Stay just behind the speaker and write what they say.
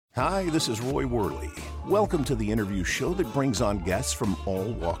Hi, this is Roy Worley. Welcome to the interview show that brings on guests from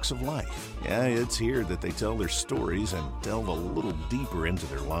all walks of life. Yeah, it's here that they tell their stories and delve a little deeper into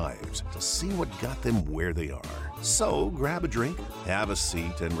their lives to see what got them where they are. So grab a drink, have a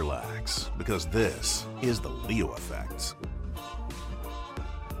seat, and relax, because this is the Leo Effect.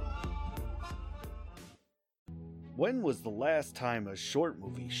 When was the last time a short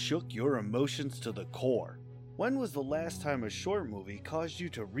movie shook your emotions to the core? When was the last time a short movie caused you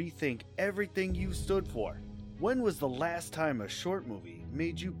to rethink everything you stood for? When was the last time a short movie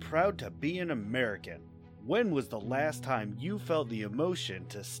made you proud to be an American? When was the last time you felt the emotion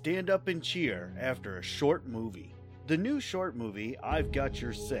to stand up and cheer after a short movie? The new short movie, I've Got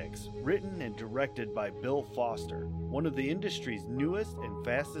Your Six, written and directed by Bill Foster, one of the industry's newest and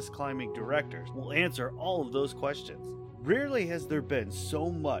fastest climbing directors, will answer all of those questions. Rarely has there been so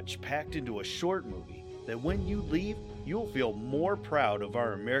much packed into a short movie that when you leave, you'll feel more proud of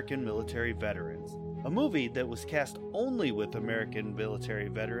our American military veterans. A movie that was cast only with American military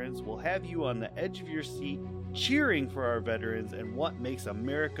veterans will have you on the edge of your seat, cheering for our veterans and what makes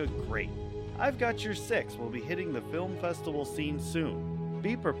America great. I've Got Your Six will be hitting the film festival scene soon.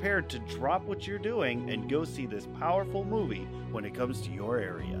 Be prepared to drop what you're doing and go see this powerful movie when it comes to your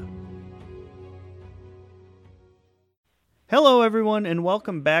area. Hello, everyone, and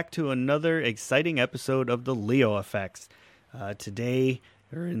welcome back to another exciting episode of the Leo Effects. Today,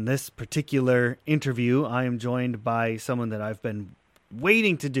 or in this particular interview, I am joined by someone that I've been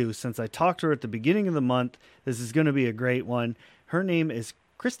waiting to do since I talked to her at the beginning of the month. This is going to be a great one. Her name is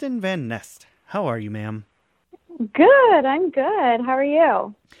Kristen Van Nest. How are you, ma'am? Good. I'm good. How are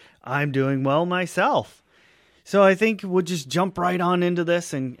you? I'm doing well myself. So I think we'll just jump right on into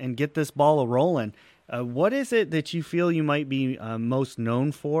this and get this ball a-rolling. What is it that you feel you might be most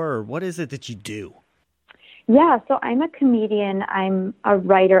known for, or what is it that you do? Yeah, so I'm a comedian. I'm a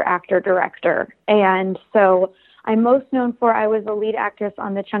writer, actor, director. And so I'm most known for, I was a lead actress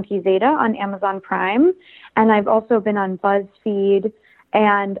on The Chunky Zeta on Amazon Prime. And I've also been on BuzzFeed.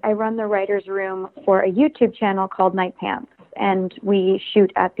 And I run the writer's room for a YouTube channel called Night Pants. And we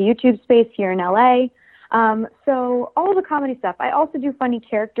shoot at the YouTube space here in LA. So all the comedy stuff. I also do funny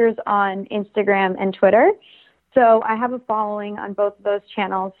characters on Instagram and Twitter. So I have a following on both of those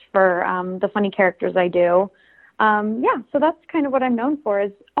channels for the funny characters I do. So that's kind of what I'm known for,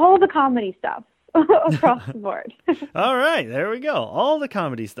 is all the comedy stuff across the board. All right, there we go. All the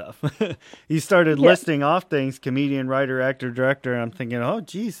comedy stuff. You started listing off things, comedian, writer, actor, director. And I'm thinking, oh,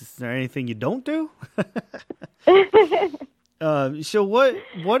 geez, is there anything you don't do? So what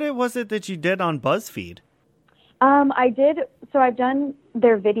was it that you did on BuzzFeed? I've done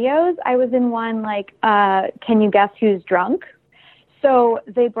their videos. I was in one, Can You Guess Who's Drunk? So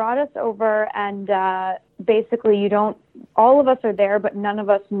they brought us over and basically all of us are there, but none of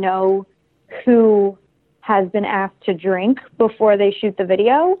us know who has been asked to drink before they shoot the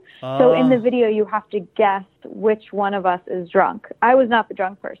video. So in the video, you have to guess which one of us is drunk. I was not the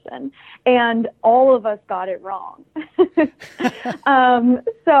drunk person, and all of us got it wrong.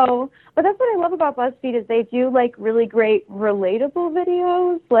 But that's what I love about BuzzFeed is they do really great relatable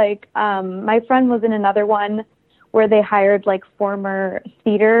videos. My friend was in another one where they hired former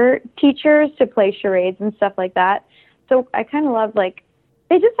theater teachers to play charades and stuff like that. So I kind of love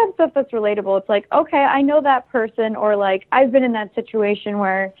they just have stuff that's relatable. It's okay, I know that person, or I've been in that situation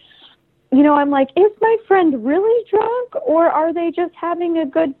where, I'm is my friend really drunk, or are they just having a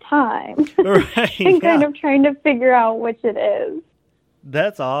good time? Right, and kind of trying to figure out which it is.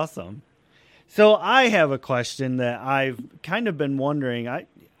 That's awesome. So I have a question that I've kind of been wondering. I'm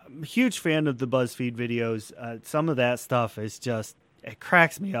a huge fan of the BuzzFeed videos. Some of that stuff is just, it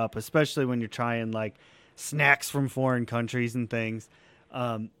cracks me up, especially when you're trying snacks from foreign countries and things.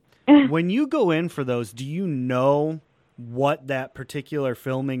 When you go in for those, do you know what that particular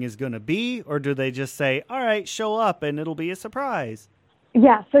filming is going to be, or do they just say, all right, show up and it'll be a surprise?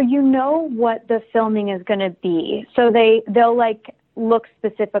 Yeah, so you know what the filming is going to be. So they'll look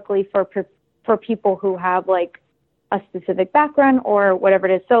specifically for people who have a specific background or whatever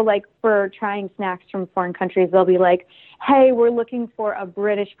it is. So for trying snacks from foreign countries, they'll be hey, we're looking for a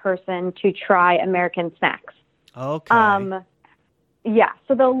British person to try American snacks. Okay. Yeah,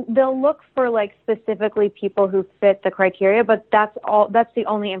 so they'll look for specifically people who fit the criteria, but that's the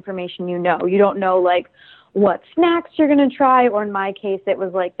only information you know. You don't know what snacks you're going to try, or in my case it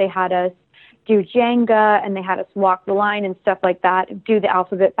was they had us do Jenga and they had us walk the line and stuff like that, do the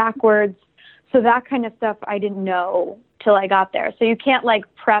alphabet backwards. So that kind of stuff I didn't know till I got there. So you can't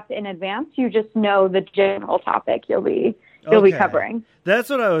prep in advance. You just know the general topic you'll be covering.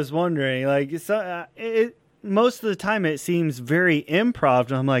 That's what I was wondering. most of the time it seems very improv.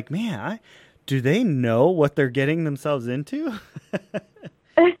 And I'm like, man, do they know what they're getting themselves into?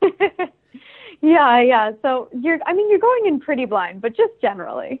 Yeah. So you're going in pretty blind, but just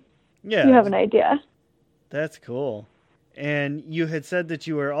generally, Yeah, you have an idea. That's cool. And you had said that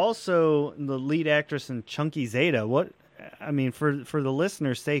you were also the lead actress in Chunky Zeta. For the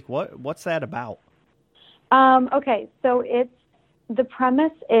listener's sake, what's that about? Okay, so the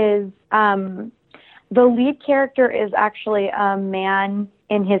premise is the lead character is actually a man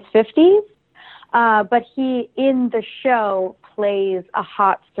in his 50s, but he in the show plays a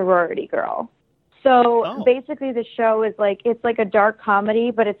hot sorority girl. So basically the show is it's like a dark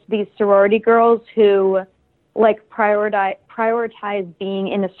comedy, but it's these sorority girls who like prioritize being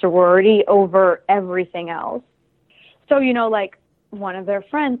in a sorority over everything else. So, like one of their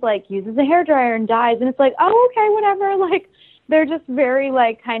friends uses a hairdryer and dies, and it's like, oh, okay, whatever. Like they're just very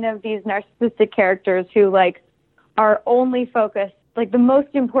kind of these narcissistic characters who are only focused, the most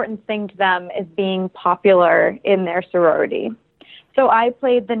important thing to them is being popular in their sorority. So I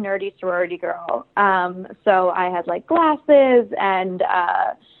played the nerdy sorority girl. So I had glasses and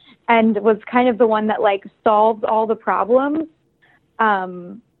was kind of the one that solved all the problems.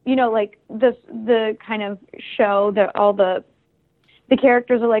 The kind of show that all the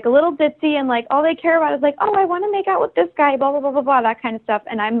characters are a little ditzy and all they care about is oh, I want to make out with this guy, blah, blah, blah, blah, blah, that kind of stuff.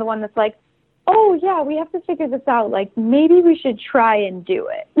 And I'm the one that's oh yeah, we have to figure this out. Maybe we should try and do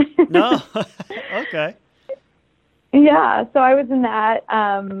it. No. Okay. Yeah. So I was in that.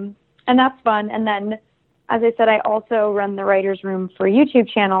 And that's fun. And then, as I said, I also run the writer's room for a YouTube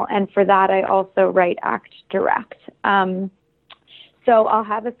channel. And for that, I also write, act, direct. So I'll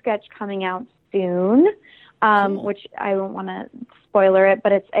have a sketch coming out soon, cool. Which I don't want to spoiler it,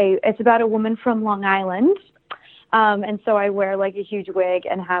 but it's about a woman from Long Island. And so I wear a huge wig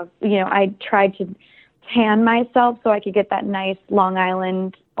and have, I tried to tan myself so I could get that nice Long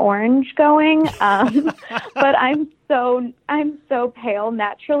Island orange going. But I'm so pale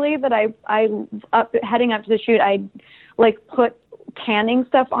naturally that heading up to the shoot, I put tanning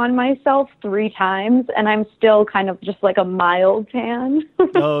stuff on myself 3 times and I'm still kind of just a mild tan.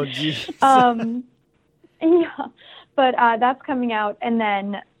 Oh, geez. Yeah, but that's coming out. And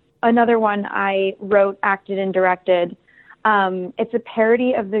then another one I wrote, acted, and directed. It's a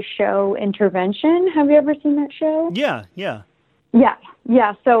parody of the show Intervention. Have you ever seen that show? Yeah. Yeah.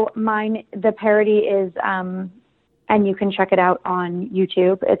 So the parody is, and you can check it out on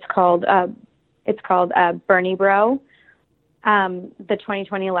YouTube. It's called Bernie Bro. The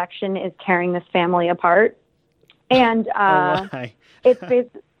 2020 election is tearing this family apart, and it's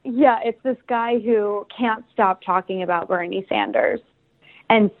this guy who can't stop talking about Bernie Sanders.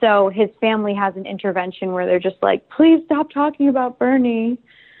 And so his family has an intervention where they're just please stop talking about Bernie.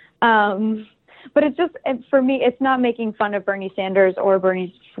 But it's just, for me, it's not making fun of Bernie Sanders or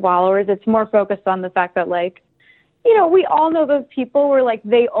Bernie's followers. It's more focused on the fact that, we all know those people where,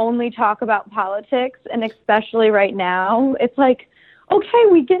 they only talk about politics. And especially right now, it's okay,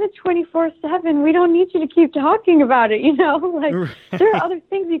 we get it 24/7. We don't need you to keep talking about it, There are other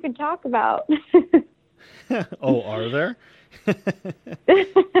things you can talk about. Oh, are there?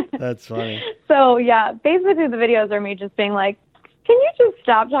 That's funny. So yeah, basically the videos are me just being can you just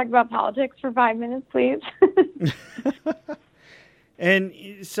stop talking about politics for 5 minutes, please? And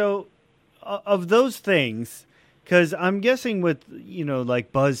so of those things, because I'm guessing with,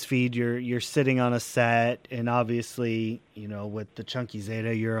 BuzzFeed, you're sitting on a set, and obviously, with the Chunky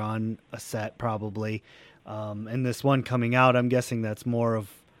Zeta, you're on a set probably. And this one coming out, I'm guessing that's more of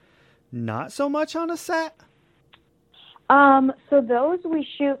not so much on a set. So those we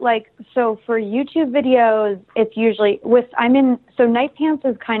shoot so for YouTube videos, it's usually Night Pants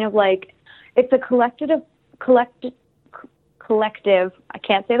is kind of it's a collective, I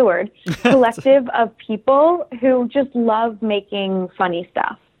can't say the word, collective of people who just love making funny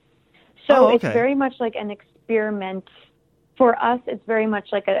stuff. So It's very much an experiment. For us, it's very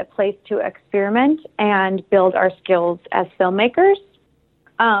much a place to experiment and build our skills as filmmakers.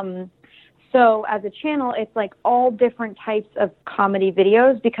 So as a channel, it's all different types of comedy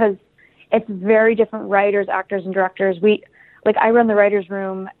videos because it's very different writers, actors, and directors. I run the writer's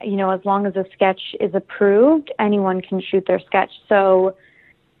room, as long as a sketch is approved, anyone can shoot their sketch. So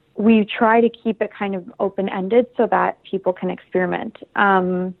we try to keep it kind of open-ended so that people can experiment.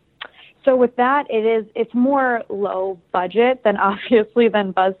 So with that, it's more low budget than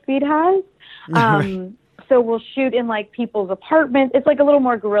BuzzFeed has. So we'll shoot in people's apartments. It's a little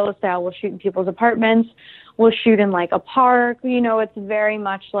more guerrilla style. We'll shoot in people's apartments. We'll shoot in a park. It's very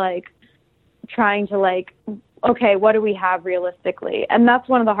much trying to okay, what do we have realistically? And that's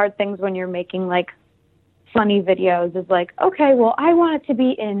one of the hard things when you're making funny videos is like, okay, well, I want it to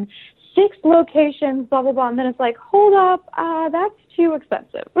be in 6 locations, blah, blah, blah. And then it's like, hold up, that's too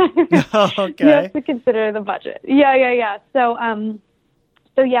expensive. Okay. You have to consider the budget. Yeah. So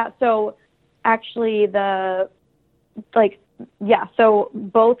actually so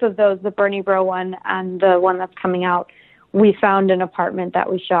both of those, the Bernie Bro one and the one that's coming out, we found an apartment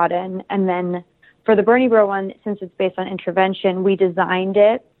that we shot in. And then for the Bernie Bro one, since it's based on intervention, we designed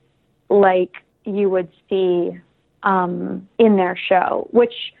it like you would see in their show,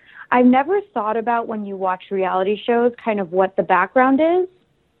 which I've never thought about when you watch reality shows, kind of what the background is.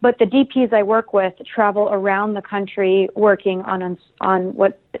 But the DPs I work with travel around the country working on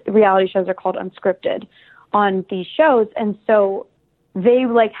what reality shows are called unscripted on these shows. And so they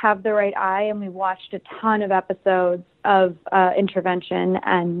like have the right eye, and we watched a ton of episodes of intervention,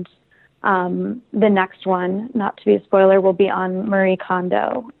 and the next one, not to be a spoiler, will be on Marie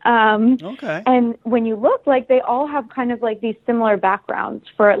Kondo. Okay. And when you look, like, they all have kind of like these similar backgrounds.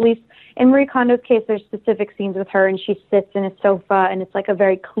 For at least in Marie Kondo's case, there's specific scenes with her, and she sits in a sofa, and it's like a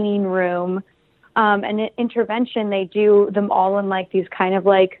very clean room. And in intervention, they do them all in like these kind of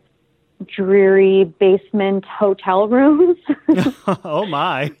like dreary basement hotel rooms. Oh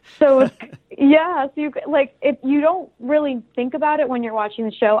my. So yeah, so you don't really think about it when you're watching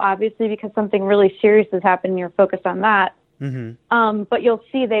the show, obviously, because something really serious has happened and you're focused on that. Mm-hmm. But you'll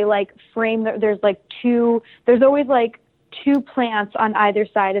see they like frame there's always like 2 plants on either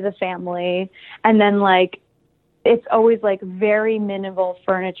side of the family, and then like it's always like very minimal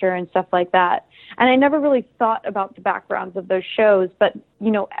furniture and stuff like that. And I never really thought about the backgrounds of those shows, but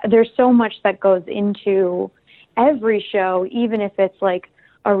you know, there's so much that goes into every show, even if it's like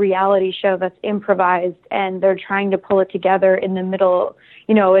a reality show that's improvised and they're trying to pull it together in the middle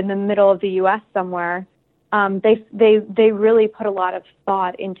of the US somewhere. They really put a lot of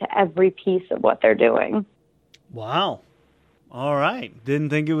thought into every piece of what they're doing. Wow. All right.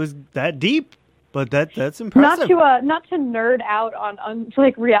 Didn't think it was that deep. But that's impressive. Not to nerd out on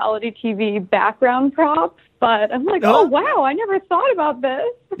like reality TV background props, but I'm like, oh wow, I never thought about this.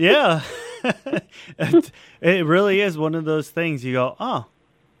 Yeah, it really is one of those things. You go, oh,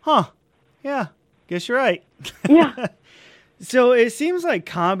 huh, yeah, guess you're right. Yeah. So it seems like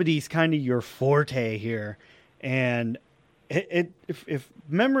comedy's kind of your forte here, and if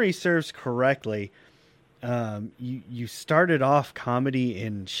memory serves correctly, you started off comedy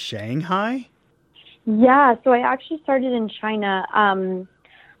in Shanghai. Yeah, so I actually started in China.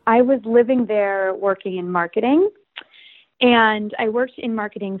 I was living there working in marketing, and I worked in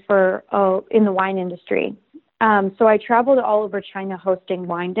marketing in the wine industry. So I traveled all over China hosting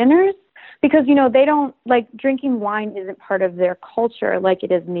wine dinners because, you know, they don't like drinking wine isn't part of their culture like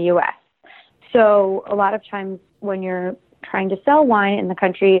it is in the U.S. So a lot of times when you're trying to sell wine in the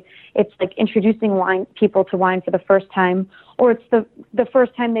country, it's like introducing people to wine for the first time, or it's the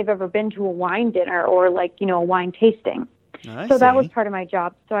first time they've ever been to a wine dinner or like, you know, a wine tasting. So that was part of my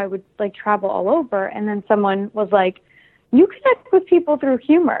job. So I would like travel all over, and then someone was like, you connect with people through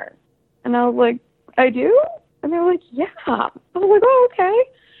humor. And I was like, I do? And they were like, yeah. I was like, oh, okay.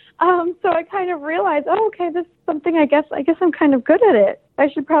 So I kind of realized, oh, okay, this is something I guess I'm kind of good at it. I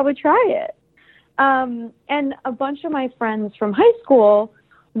should probably try it. And a bunch of my friends from high school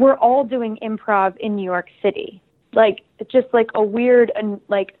were all doing improv in New York City. Like, just like a weird and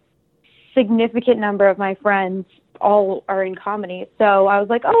like significant number of my friends all are in comedy. So I was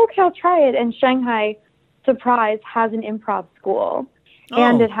like, oh, okay, I'll try it. And Shanghai, surprise, has an improv school. Oh.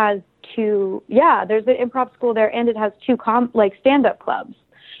 And it has there's an improv school there, and it has 2 stand-up clubs.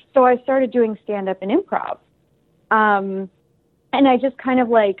 So I started doing stand-up and improv. And I just kind of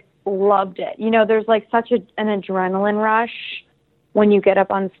like loved it. You know, there's like such an adrenaline rush when you get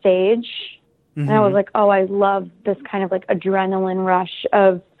up on stage. Mm-hmm. And I was like, oh, I love this kind of like adrenaline rush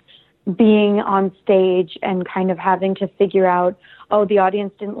of being on stage and kind of having to figure out, oh, the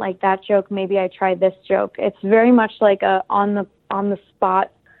audience didn't like that joke, maybe I try this joke. It's very much like a on the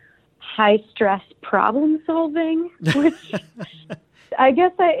spot, high stress problem solving, which I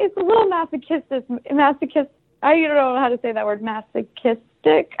guess it's a little masochistic. I don't know how to say that word, masochistic.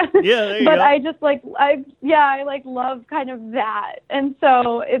 Yeah, there you but go. I just I love kind of that. And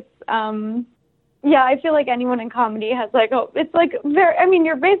so it's I feel like anyone in comedy has like, it's like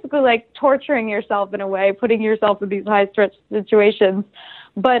you're basically like torturing yourself in a way, putting yourself in these high stress situations.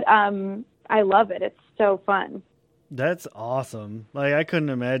 But I love it. It's so fun. That's awesome. Like, I couldn't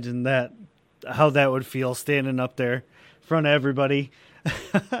imagine how that would feel standing up there in front of everybody.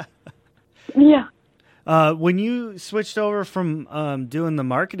 Yeah. When you switched over from doing the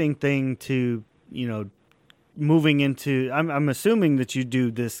marketing thing to, you know, moving into, I'm assuming that you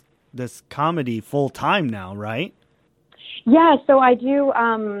do this this comedy full time now, right? Yeah, so I do.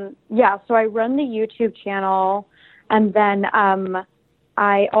 So I run the YouTube channel, and then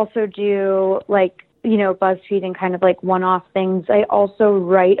I also do like, BuzzFeed and kind of like one-off things. I also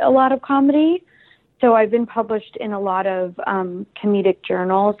write a lot of comedy. So I've been published in a lot of comedic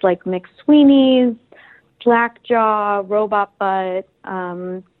journals like McSweeney's, Slackjaw, Robot Butt,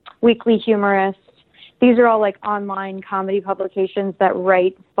 Weekly Humorist. These are all like online comedy publications that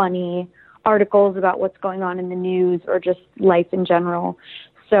write funny articles about what's going on in the news or just life in general.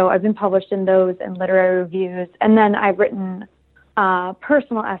 So I've been published in those and literary reviews. And then I've written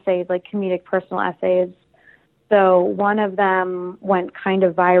personal essays, like comedic personal essays. So one of them went kind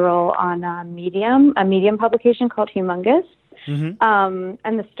of viral on a Medium publication called Humongous. Mm-hmm.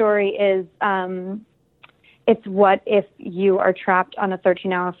 And the story is, it's what if you are trapped on a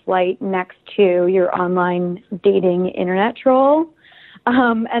 13-hour flight next to your online dating internet troll.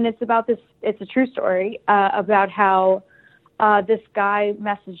 And it's about this, it's a true story, about how this guy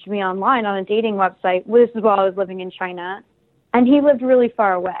messaged me online on a dating website. This is while I was living in China. And he lived really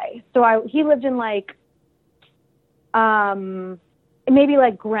far away. So he lived in like, maybe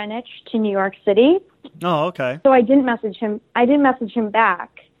like Greenwich to New York City. Oh, okay. So I didn't message him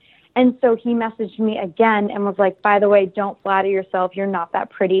back. And so he messaged me again and was like, by the way, don't flatter yourself. You're not that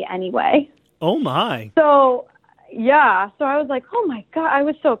pretty anyway. Oh my. So yeah. So I was like, oh my God, I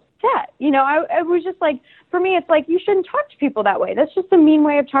was so upset. I was just like, for me, it's like, you shouldn't talk to people that way. That's just a mean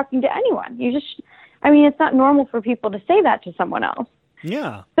way of talking to anyone. It's not normal for people to say that to someone else.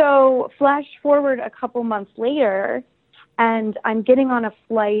 Yeah. So flash forward a couple months later, and I'm getting on a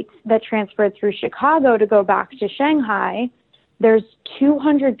flight that transferred through Chicago to go back to Shanghai. There's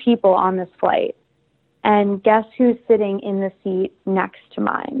 200 people on this flight. And guess who's sitting in the seat next to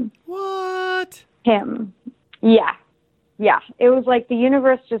mine? What? Him. Yeah. Yeah. It was like the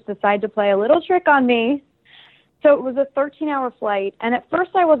universe just decided to play a little trick on me. So it was a 13-hour flight. And at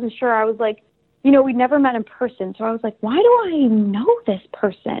first I wasn't sure. I was like, we'd never met in person. So I was like, why do I know this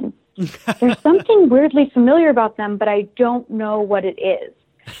person? There's something weirdly familiar about them, but I don't know what it is.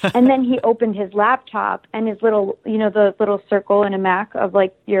 And then he opened his laptop and his little, the little circle in a Mac of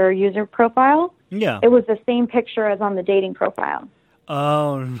like your user profile. Yeah. It was the same picture as on the dating profile.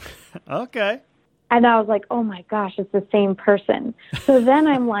 Oh, okay. And I was like, oh my gosh, it's the same person. So then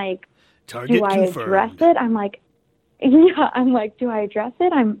I'm like, Target do I confirmed. address it? I'm like, do I address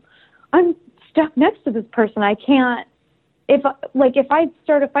it? I'm stuck next to this person. I can't, if I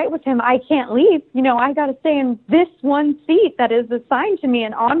start a fight with him, I can't leave. I got to stay in this one seat that is assigned to me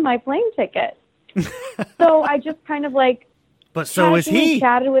and on my plane ticket. So I just kind of like, but so is he.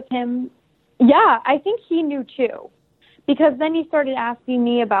 Chatted with him. Yeah, I think he knew too, because then he started asking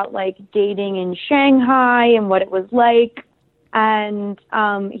me about like dating in Shanghai and what it was like. And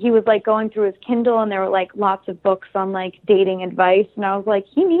he was like going through his Kindle, and there were like lots of books on like dating advice. And I was like,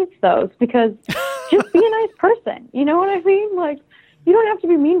 he needs those, because just be a nice person. You know what I mean? Like, you don't have to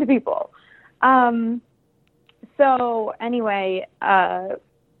be mean to people. So anyway, I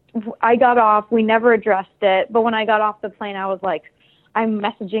got off. We never addressed it. But when I got off the plane, I was like, I'm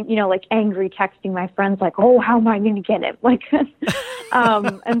messaging, like angry texting my friends, like, oh, how am I going to get him? Like,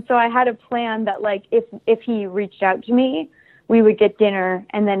 and so I had a plan that like, if he reached out to me, we would get dinner,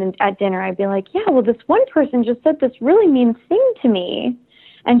 and then at dinner I'd be like, yeah, well, this one person just said this really mean thing to me,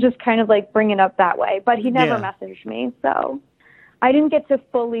 and just kind of like bring it up that way. But he never messaged me, so I didn't get to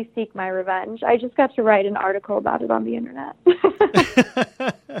fully seek my revenge. I just got to write an article about it on the internet.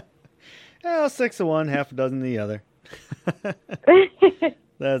 Well, 6 of one, half a dozen of the other.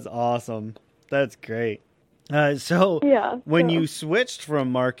 That's awesome. That's great. When you switched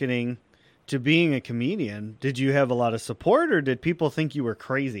from marketing to being a comedian, did you have a lot of support, or did people think you were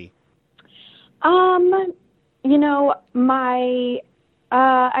crazy? I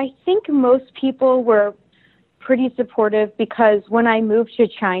think most people were pretty supportive, because when I moved to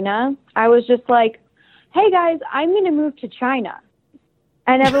China, I was just like, hey guys, I'm going to move to China.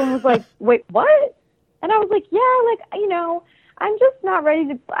 And everyone was like, wait, what? And I was like, yeah, I'm just not ready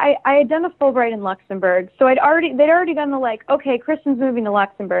to, I identify Fulbright in Luxembourg. So they'd already done the like, okay, Kristen's moving to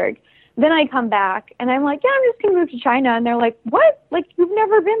Luxembourg. Then I come back and I'm like, yeah, I'm just going to move to China. And they're like, what? Like, you've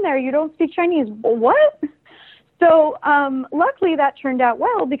never been there. You don't speak Chinese. What? So luckily that turned out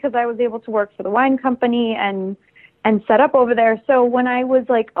well, because I was able to work for the wine company and set up over there. So when I was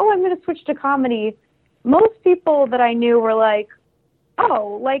like, oh, I'm going to switch to comedy, most people that I knew were like,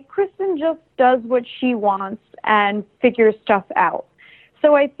 oh, like Kristen just does what she wants and figures stuff out.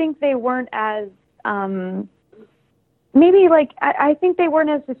 So I think they weren't as maybe like I think they weren't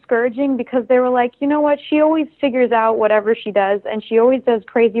as discouraging because they were like, you know what, she always figures out whatever she does, and she always does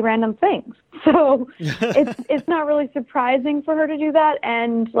crazy random things. So it's not really surprising for her to do that,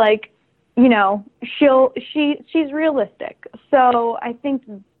 and like, you know, she's realistic. So I think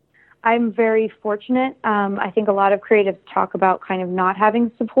I'm very fortunate. I think a lot of creatives talk about kind of not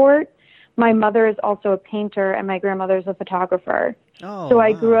having support. My mother is also a painter, and my grandmother's a photographer. Oh, so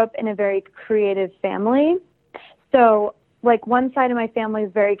I wow. grew up in a very creative family. So, like, one side of my family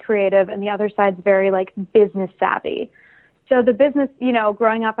is very creative, and the other side's very, like, business savvy. So the business, you know,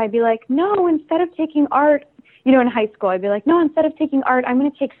 growing up, I'd be like, no, instead of taking art, you know, in high school, I'd be like, no, instead of taking art, I'm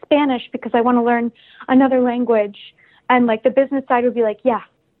going to take Spanish because I want to learn another language. And, like, the business side would be like, yeah,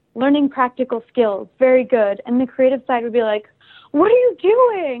 learning practical skills, very good. And the creative side would be like, what are you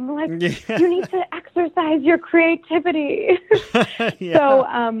doing? Like, you need to exercise your creativity.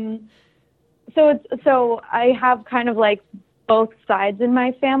 Yeah. So I have kind of like both sides in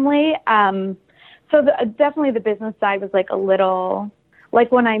my family. Definitely the business side was like a little,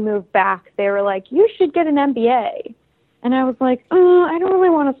 like when I moved back, they were like, you should get an MBA. And I was like, I don't really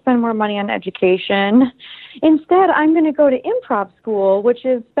want to spend more money on education. Instead, I'm going to go to improv school, which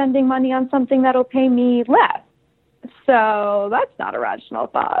is spending money on something that'll pay me less. So that's not a rational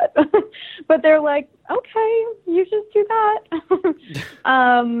thought. But they're like, okay, you just do that.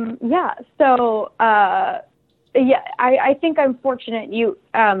 Yeah. So, I think I'm fortunate. You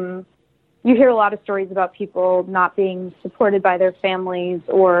hear a lot of stories about people not being supported by their families,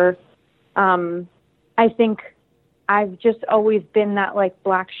 or I think I've just always been that like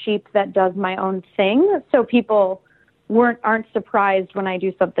black sheep that does my own thing. So people aren't surprised when I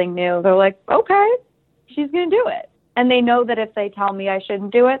do something new. They're like, okay, she's going to do it. And they know that if they tell me I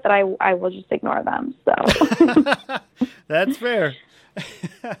shouldn't do it, that I will just ignore them. So That's fair.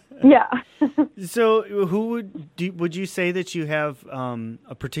 Yeah. So who would you say that you have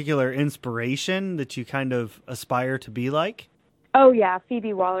a particular inspiration that you kind of aspire to be like? Oh, yeah,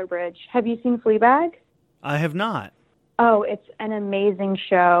 Phoebe Waller-Bridge. Have you seen Fleabag? I have not. Oh, it's an amazing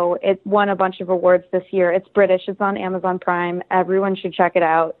show. It won a bunch of awards this year. It's British. It's on Amazon Prime. Everyone should check it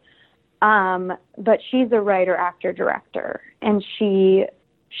out. But she's a writer, actor, director, and she's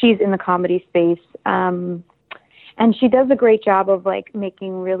in the comedy space. And she does a great job of like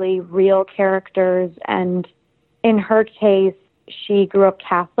making really real characters. And in her case, she grew up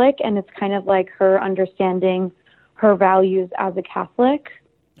Catholic, and it's kind of like her understanding her values as a Catholic.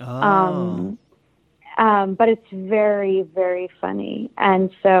 Oh. But it's very, very funny. And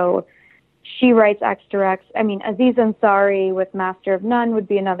so she writes Extra X. I mean, Aziz Ansari with Master of None would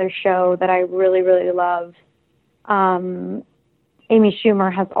be another show that I really, really love. Amy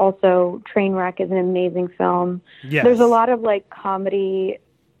Schumer has also, Trainwreck is an amazing film. Yes. There's a lot of like comedy.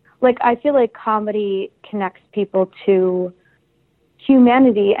 Like, I feel like comedy connects people to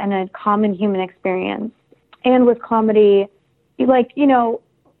humanity and a common human experience. And with comedy, like, you know,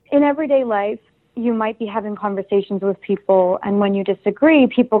 in everyday life, you might be having conversations with people, and when you disagree,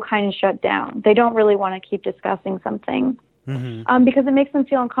 people kind of shut down. They don't really want to keep discussing something because it makes them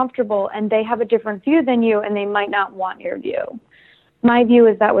feel uncomfortable, and they have a different view than you, and they might not want your view. My view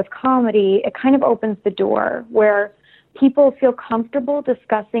is that with comedy, it kind of opens the door where people feel comfortable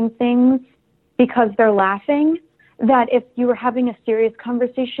discussing things because they're laughing, that if you were having a serious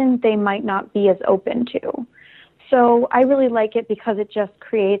conversation, they might not be as open to. So I really like it because it just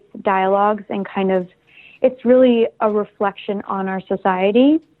creates dialogues, and kind of, it's really a reflection on our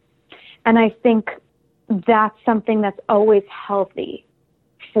society. And I think that's something that's always healthy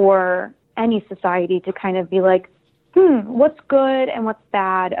for any society, to kind of be like, what's good and what's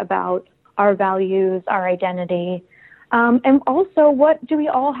bad about our values, our identity, and also what do we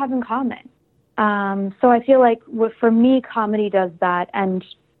all have in common. So I feel like for me, comedy does that, and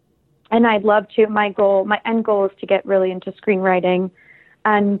I'd love to. My end goal is to get really into screenwriting,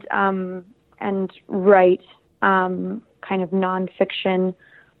 and write kind of nonfiction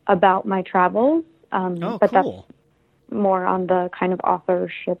about my travels. But cool. That's more on the kind of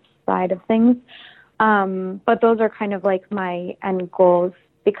authorship side of things. But those are kind of like my end goals,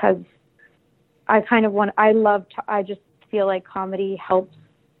 because I just feel like comedy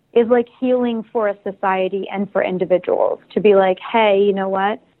is like healing for a society and for individuals, to be like, hey, you know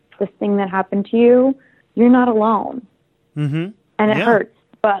what? This thing that happened to you, you're not alone. Mm-hmm. And it hurts,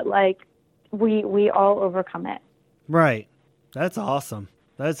 but like we all overcome it. Right. That's awesome.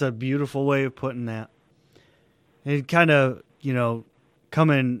 That's a beautiful way of putting that. And kind of, you know,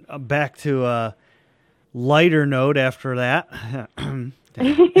 coming back to a lighter note after that.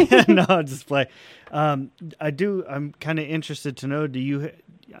 No, just play. I'm kind of interested to know,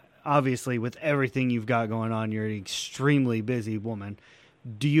 obviously with everything you've got going on, you're an extremely busy woman.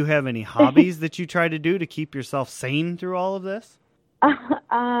 Do you have any hobbies that you try to do to keep yourself sane through all of this?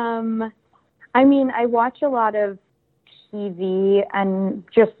 I mean, I watch a lot of TV and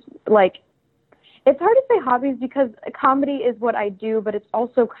just like, it's hard to say hobbies because comedy is what I do, but it's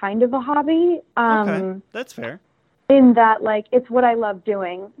also kind of a hobby. Okay, that's fair. In that, like, it's what I love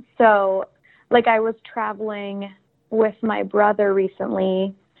doing. So, like, I was traveling with my brother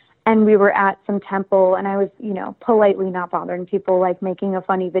recently, and we were at some temple, and I was, politely not bothering people, like, making a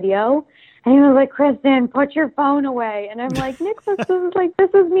funny video. And he was like, Kristen, put your phone away. And I'm like, Nick, this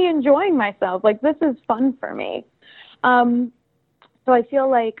is me enjoying myself. Like, this is fun for me. So I feel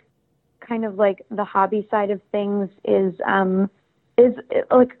like kind of like the hobby side of things is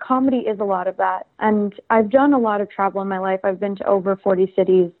like comedy is a lot of that. And I've done a lot of travel in my life. I've been to over 40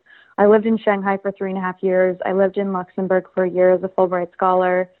 cities. I lived in Shanghai for 3.5 years. I lived in Luxembourg for a year as a Fulbright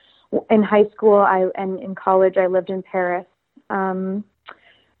scholar. In high school and in college, I lived in Paris for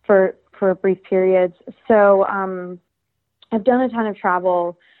brief periods. So I've done a ton of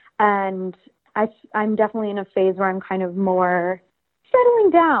travel, and I'm definitely in a phase where I'm kind of more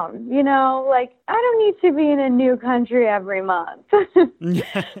settling down, like I don't need to be in a new country every month.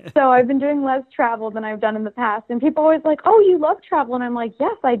 So I've been doing less travel than I've done in the past. And people always like, oh, you love travel. And I'm like,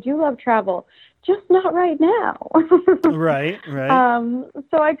 yes, I do love travel, just not right now. Right.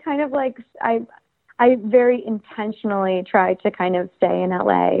 So I kind of like, I very intentionally try to kind of stay in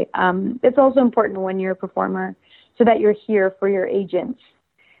LA. It's also important when you're a performer so that you're here for your agents,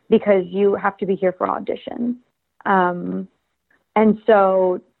 because you have to be here for auditions. And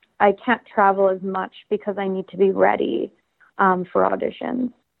so I can't travel as much because I need to be ready for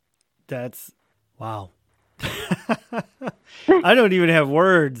auditions. That's wow. I don't even have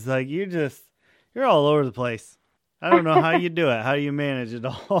words. Like you're all over the place. I don't know how you do it. How do you manage it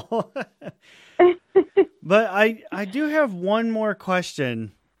all? But I do have one more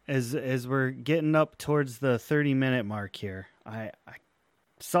question as we're getting up towards the 30-minute mark here. I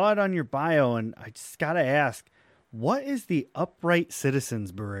saw it on your bio, and I just got to ask, what is the Upright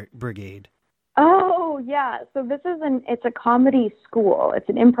Citizens Brigade? Oh, yeah. So it's a comedy school. It's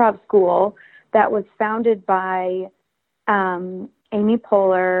an improv school that was founded by Amy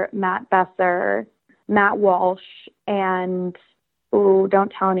Poehler, Matt Besser, Matt Walsh, and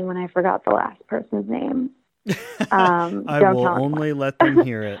don't tell anyone I forgot the last person's name. I will only let them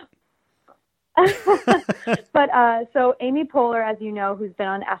hear it. But so Amy Poehler, as you know, who's been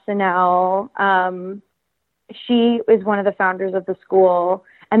on SNL, she is one of the founders of the school.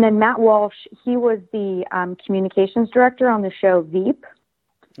 And then Matt Walsh, he was the communications director on the show Veep.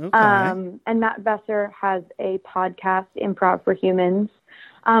 Okay. And Matt Besser has a podcast, Improv for Humans.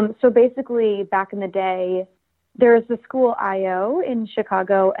 So basically, back in the day, there was the school IO in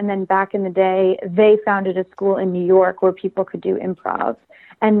Chicago, and then back in the day, they founded a school in New York where people could do improv.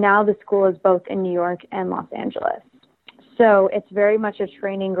 And now the school is both in New York and Los Angeles. So it's very much a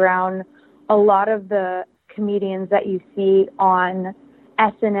training ground. A lot of the comedians that you see on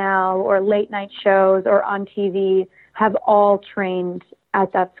SNL or late night shows or on TV have all trained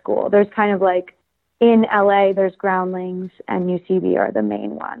at that school. There's kind of like in LA, there's Groundlings and UCB are the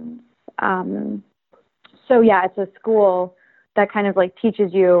main ones. So yeah, it's a school that kind of like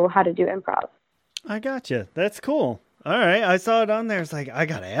teaches you how to do improv. I gotcha. That's cool. All right. I saw it on there. It's like, I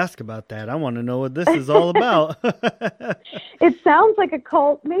got to ask about that. I want to know what this is all about. It sounds like a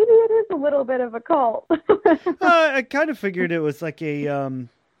cult. Maybe it is a little bit of a cult. I kind of figured it was like a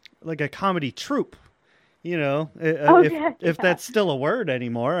comedy troupe, if that's still a word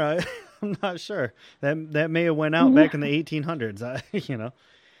anymore. I'm not sure. That may have went out back in the 1800s,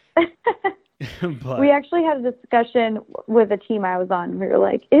 But we actually had a discussion with a team I was on. We were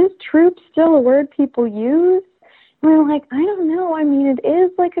like, is troupe still a word people use? And we were like, I don't know. I mean, it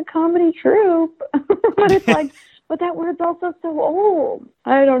is like a comedy troupe, but it's like, but that word's also so old.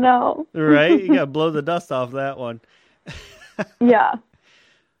 I don't know. Right? You got to blow the dust off that one. Yeah.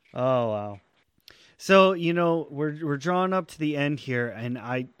 Oh, wow. So, we're drawing up to the end here, and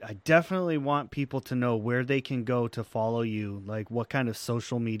I definitely want people to know where they can go to follow you, like what kind of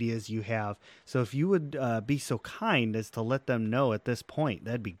social medias you have. So if you would be so kind as to let them know at this point,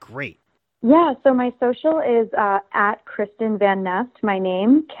 that'd be great. Yeah, so my social is at Kristen Van Nest, my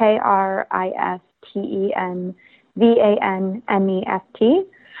name, KristenVanNest.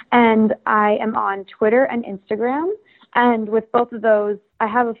 And I am on Twitter and Instagram. And with both of those, I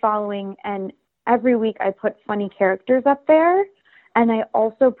have a following, and every week I put funny characters up there, and I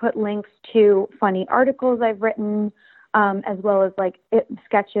also put links to funny articles I've written, as well as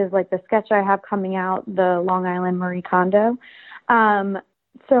sketches, like the sketch I have coming out, the Long Island Marie Kondo.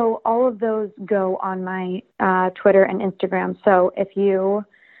 So all of those go on my Twitter and Instagram. So if you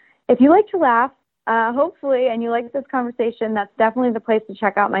like to laugh, hopefully, and you like this conversation, that's definitely the place to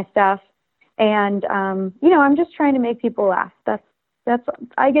check out my stuff. And I'm just trying to make people laugh. That's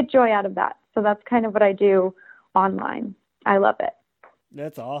I get joy out of that. So that's kind of what I do online. I love it.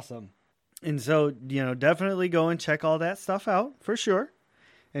 That's awesome. And so, definitely go and check all that stuff out for sure.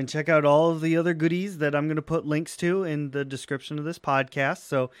 And check out all of the other goodies that I'm going to put links to in the description of this podcast.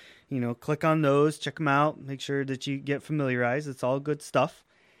 So, click on those, check them out, make sure that you get familiarized. It's all good stuff.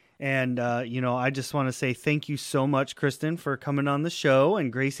 And, I just want to say thank you so much, Kristen, for coming on the show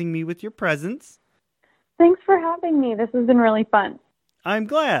and gracing me with your presence. Thanks for having me. This has been really fun. I'm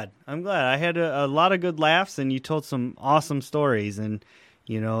glad. I had a lot of good laughs, and you told some awesome stories. And,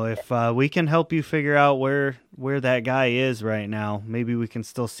 if we can help you figure out where that guy is right now, maybe we can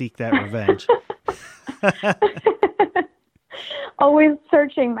still seek that revenge. Always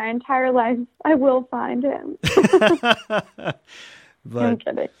searching my entire life. I will find him. But I'm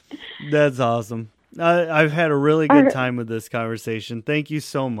kidding. That's awesome. I've had a really good time with this conversation. Thank you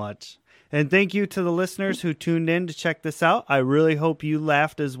so much. And thank you to the listeners who tuned in to check this out. I really hope you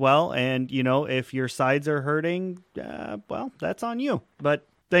laughed as well. And, if your sides are hurting, well, that's on you. But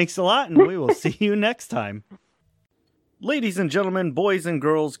thanks a lot, and we will see you next time. Ladies and gentlemen, boys and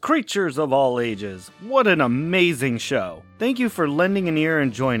girls, creatures of all ages, what an amazing show. Thank you for lending an ear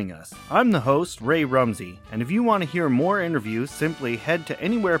and joining us. I'm the host, Ray Rumsey, and if you want to hear more interviews, simply head to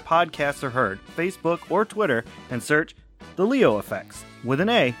anywhere podcasts are heard, Facebook or Twitter, and search The Leo Effects, with an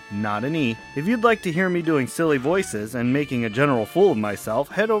A, not an E. If you'd like to hear me doing silly voices and making a general fool of myself,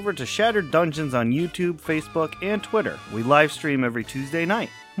 head over to Shattered Dungeons on YouTube, Facebook, and Twitter. We live stream every Tuesday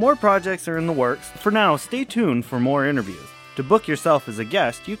night. More projects are in the works. For now, stay tuned for more interviews. To book yourself as a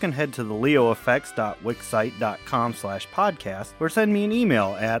guest, you can head to theleoeffects.wixsite.com/podcast or send me an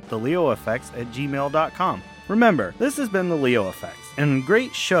email at theleoeffects@gmail.com. Remember, this has been The Leo Effects, and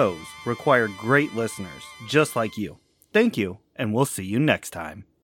great shows require great listeners, just like you. Thank you, and we'll see you next time.